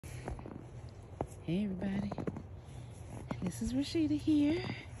Hey everybody, this is Rashida here,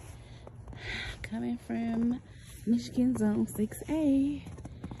 coming from Michigan Zone 6A,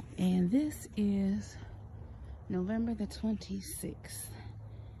 and this is November the 26th.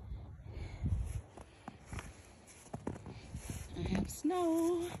 I have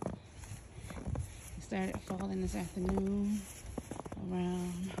snow. It started falling this afternoon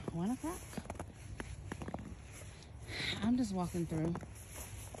around 1 o'clock. I'm just walking through.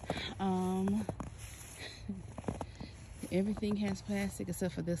 Everything has plastic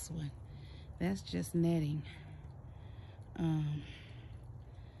except for this one. That's just netting. No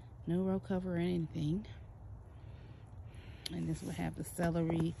row cover or anything. And this will have the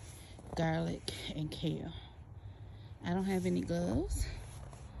celery, garlic, and kale. I don't have any gloves,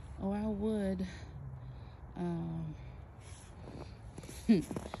 or I would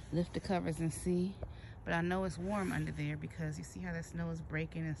lift the covers and see. But I know it's warm under there because you see how the snow is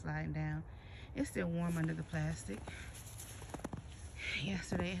breaking and sliding down. It's still warm under the plastic.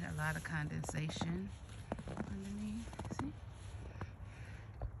 Yesterday it had a lot of condensation underneath, see?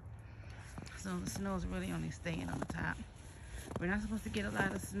 So the snow is really only staying on the top. We're not supposed to get a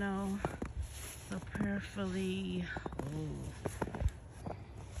lot of snow, so prayerfully,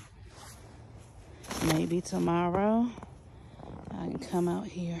 maybe tomorrow I can come out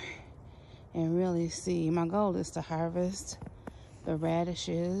here and really see. My goal is to harvest the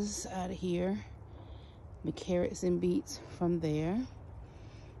radishes out of here, the carrots and beets from there,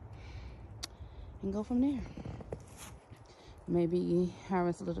 and go from there. Maybe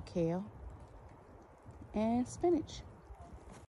harvest a little kale and spinach.